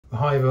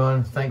Hi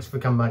everyone, thanks for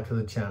coming back to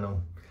the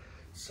channel.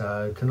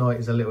 So tonight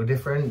is a little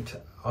different.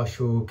 I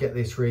shall get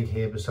this rig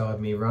here beside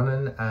me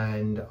running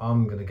and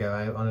I'm going to go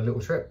out on a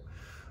little trip.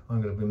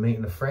 I'm going to be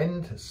meeting a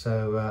friend,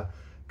 so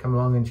come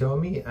along and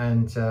join me,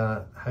 and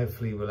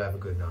hopefully we'll have a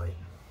good night.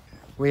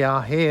 We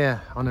are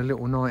here on a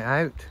little night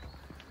out,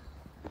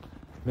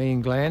 me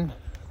and Glenn.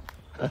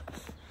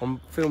 I'm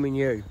filming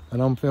you.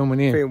 And I'm filming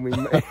you.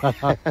 Filming me.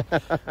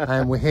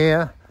 And we're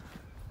here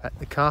at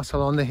the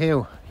castle on the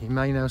hill. You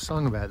may know a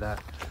song about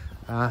that.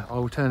 I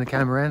will turn the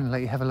camera in and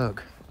let you have a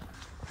look.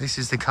 This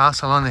is the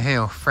castle on the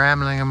hill,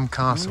 Framlingham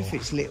Castle. I wonder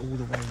if it's lit all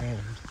the way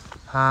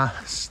around.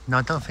 No,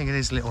 I don't think it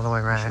is lit all the way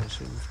around.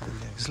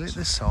 It's lit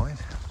this side.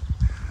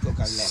 Gotta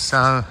go left.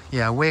 So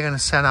yeah, we're going to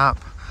set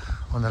up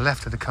on the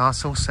left of the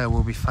castle, so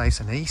we'll be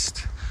facing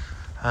east,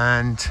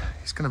 and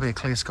it's going to be a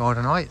clear sky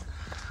tonight.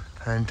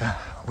 And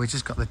we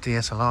just got the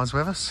DSLRs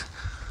with us,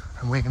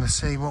 and we're going to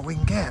see what we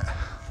can get.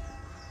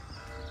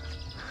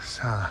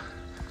 So, a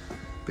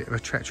bit of a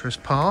treacherous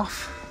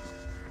path.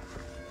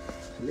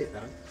 Lit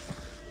though.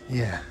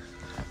 Yeah,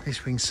 at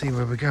least we can see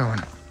where we're going.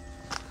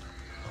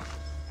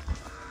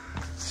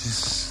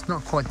 It's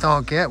not quite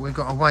dark yet. We've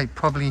got to wait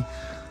probably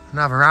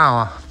another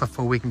hour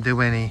before we can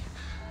do any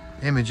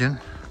imaging.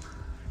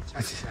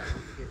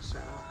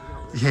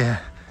 Yeah,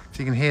 if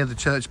you can hear the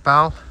church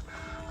bell,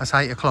 that's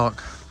 8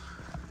 o'clock.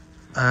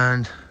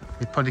 And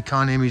we probably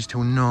can't image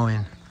till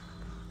 9.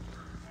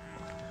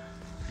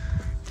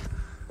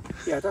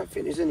 Yeah, I don't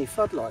think there's any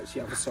floodlights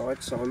the other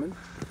side, Simon.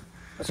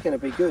 That's going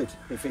to be good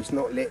if it's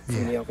not lit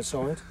from the other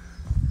side.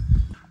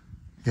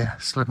 Yeah,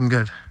 it's looking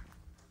good.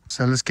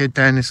 So let's get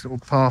down this little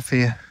path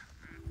here.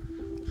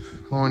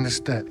 Mind the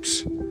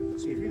steps.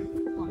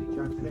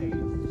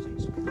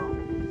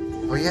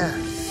 Oh yeah.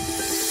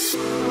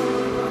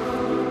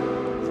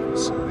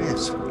 So it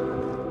is.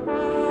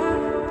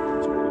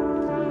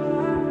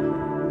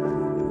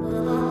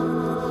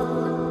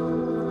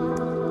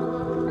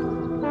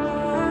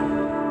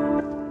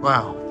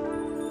 Wow.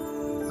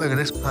 Look at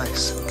this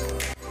place.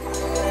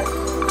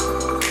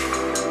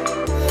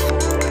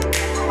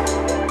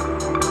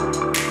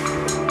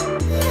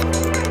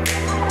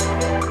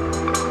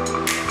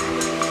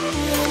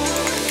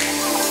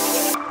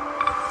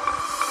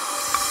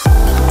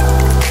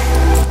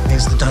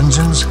 The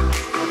dungeons.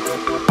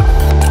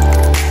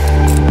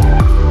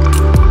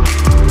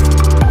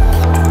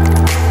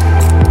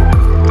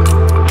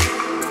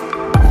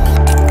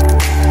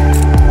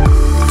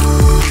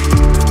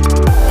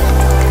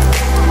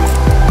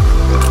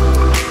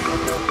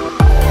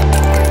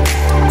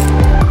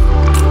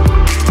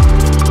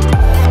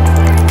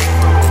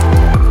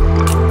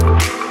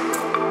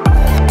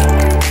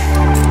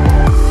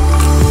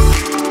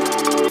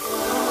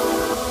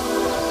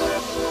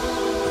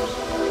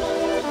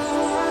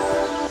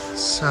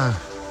 So,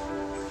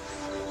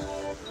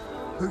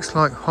 looks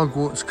like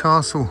Hogwarts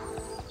Castle.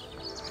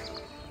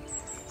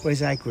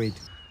 Where's Hagrid?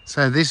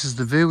 So this is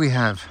the view we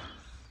have.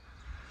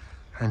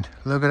 And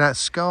look at that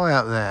sky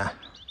up there.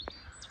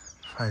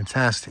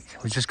 Fantastic.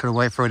 We just got to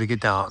wait for it to get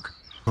dark.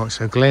 Right,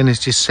 so Glenn is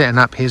just setting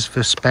up his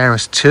for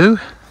Sparrows 2.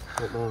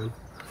 Not mine.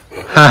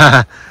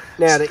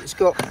 Now, it's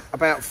got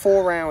about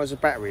 4 hours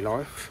of battery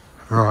life.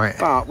 Right.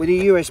 But with a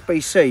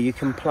USB-C, you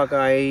can plug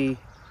a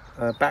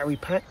battery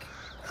pack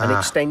and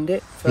extend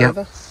it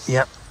further.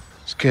 Yep,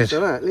 it's good.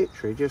 So that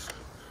literally just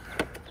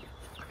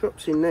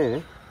drops in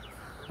there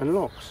and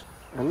locks,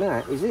 and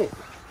that is it.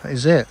 That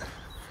is it.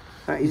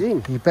 That is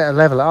in. You better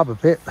level it up a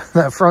bit.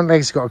 That front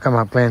leg's got to come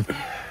up, Glenn.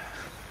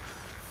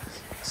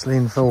 Let's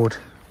lean forward.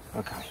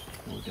 Okay.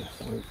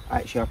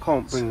 Actually, I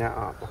can't bring that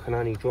up. I can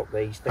only drop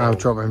these down. I'll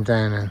drop them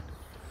down then.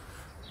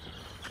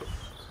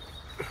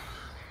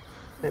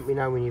 Let me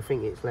know when you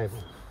think it's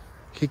level.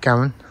 Keep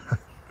going.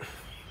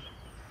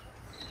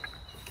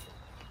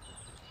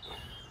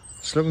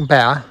 It's looking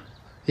better.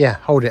 Yeah,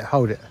 hold it,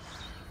 hold it.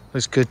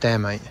 Looks good there,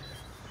 mate.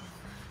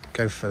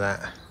 Go for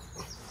that.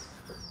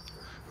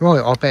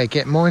 Right, I better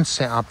get mine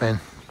set up then.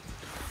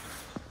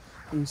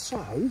 And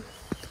so,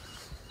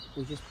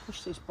 we just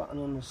push this button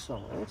on the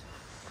side,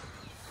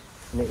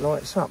 and it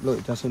lights up. Look,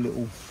 it does a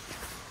little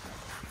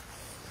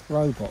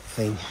robot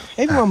thing.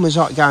 Everyone was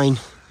like going,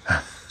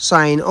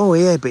 saying, oh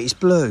yeah, but it's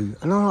blue.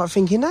 And I'm like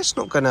thinking, that's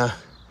not going to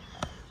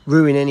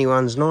ruin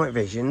anyone's night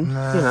vision.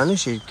 No. You know,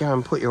 unless you go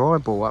and put your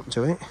eyeball up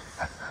to it.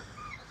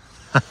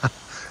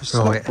 It's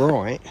right. Not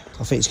bright.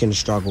 I think it's going to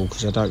struggle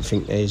because I don't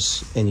think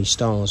there's any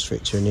stars for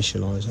it to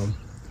initialise on.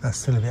 That's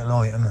still a bit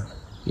light, isn't it?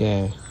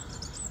 Yeah.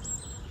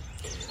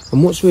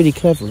 And what's really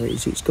clever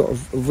is it's got a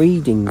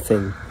reading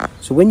thing.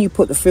 So when you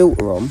put the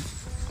filter on,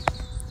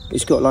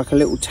 it's got like a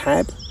little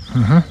tab,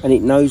 and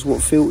it knows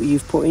what filter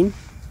you've put in.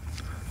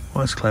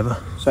 Well, that's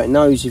clever. So it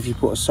knows if you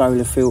put a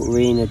solar filter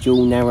in, a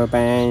dual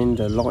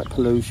narrowband, a light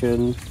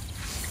pollution.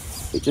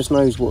 It just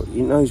knows what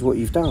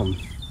you've done.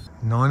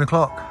 9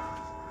 o'clock.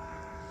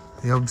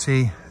 The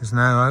UGREEN is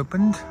now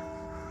opened.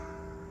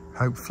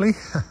 Hopefully,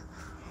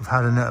 I've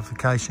had a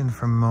notification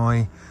from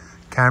my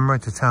camera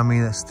to tell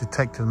me that's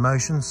detected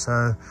motion,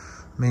 so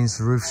it means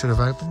the roof should have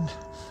opened.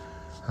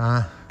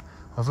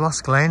 I've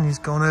lost Glenn. He's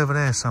gone over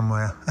there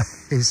somewhere.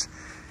 he's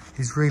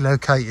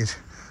relocated,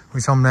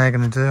 which I'm now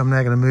going to do. I'm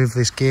now going to move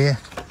this gear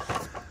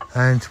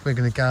and we're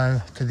going to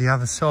go to the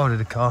other side of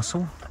the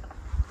castle.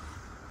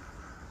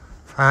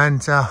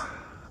 And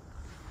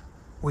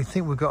we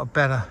think we've got a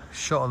better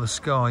shot of the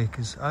sky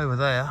because over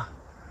there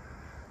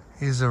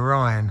is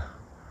Orion.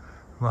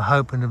 We're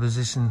hoping to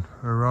position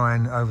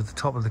Orion over the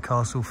top of the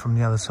castle from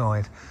the other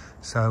side.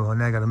 So I'm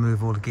now going to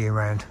move all the gear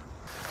around.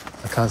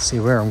 I can't see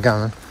where I'm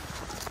going.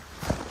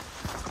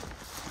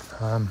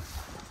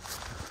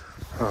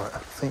 Right, I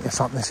think it's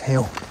up this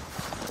hill.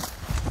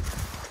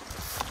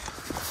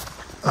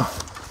 Oh,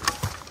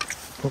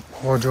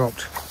 I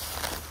dropped.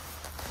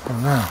 Oh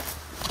no.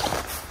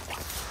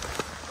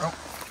 Oh,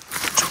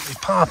 dropped my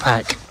power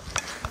pack.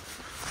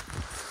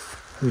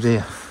 Oh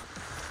dear.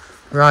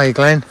 Where are you,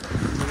 Glenn?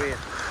 Here.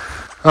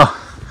 Oh,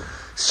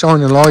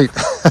 shine a light.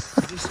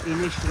 Just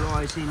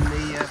initialising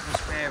the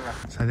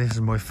sparer. So this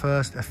is my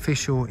first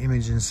official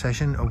imaging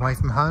session away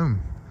from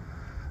home.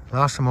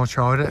 Last time I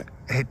tried it,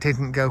 it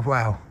didn't go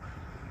well.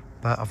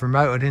 But I've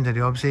remoted into the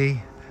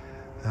obviously,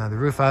 the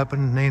roof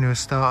opened, Nina has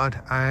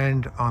started,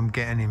 and I'm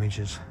getting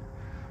images.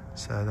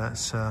 So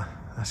that's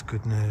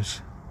good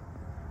news.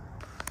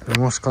 And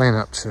what's Glenn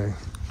up to?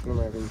 I'm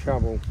having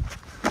trouble.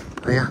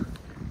 Are you?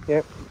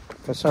 Yep.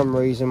 For some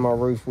reason my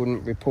roof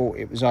wouldn't report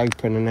it was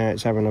open, and now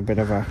it's having a bit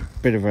of a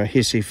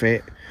hissy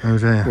fit. Oh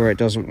dear. Where it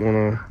doesn't want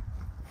to.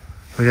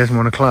 He doesn't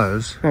want to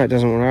close? No, it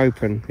doesn't want to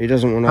open. It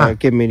doesn't want to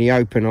give me the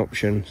open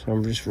option, so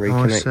I'm just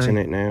reconnecting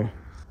it now.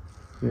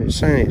 It's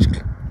saying it's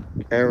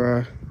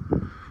error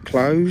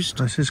closed.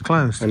 This is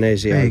closed. And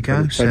there's the there open.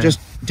 You go. So I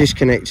just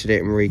disconnected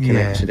it and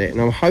reconnected it,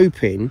 and I'm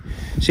hoping.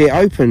 See, it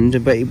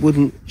opened, but it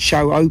wouldn't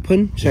show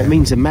open, so it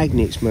means the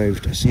magnet's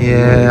moved.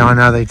 Yeah, I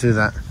know they do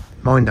that.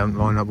 Mine don't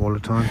line up all the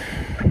time.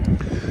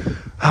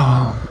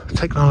 Oh,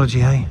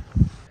 technology, eh?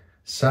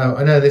 So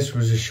I know this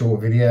was a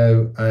short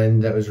video,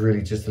 and that was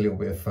really just a little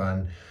bit of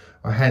fun.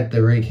 I had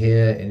the rig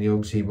here in the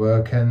UGREEN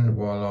working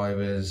while I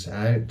was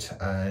out,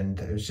 and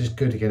it was just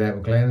good to get out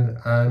with Glenn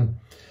and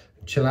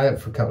chill out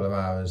for a couple of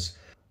hours.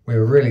 We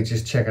were really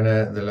just checking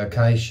out the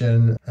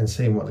location and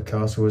seeing what the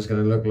castle was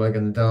going to look like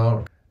in the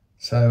dark.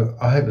 So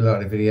I hope you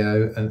liked the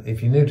video, and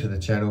if you're new to the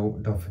channel,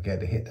 don't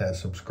forget to hit that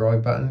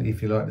subscribe button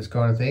if you like this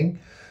kind of thing.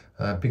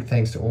 Big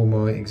thanks to all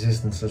my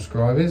existing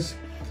subscribers,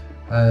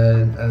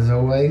 and as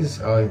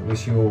always, I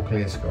wish you all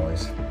clear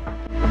skies.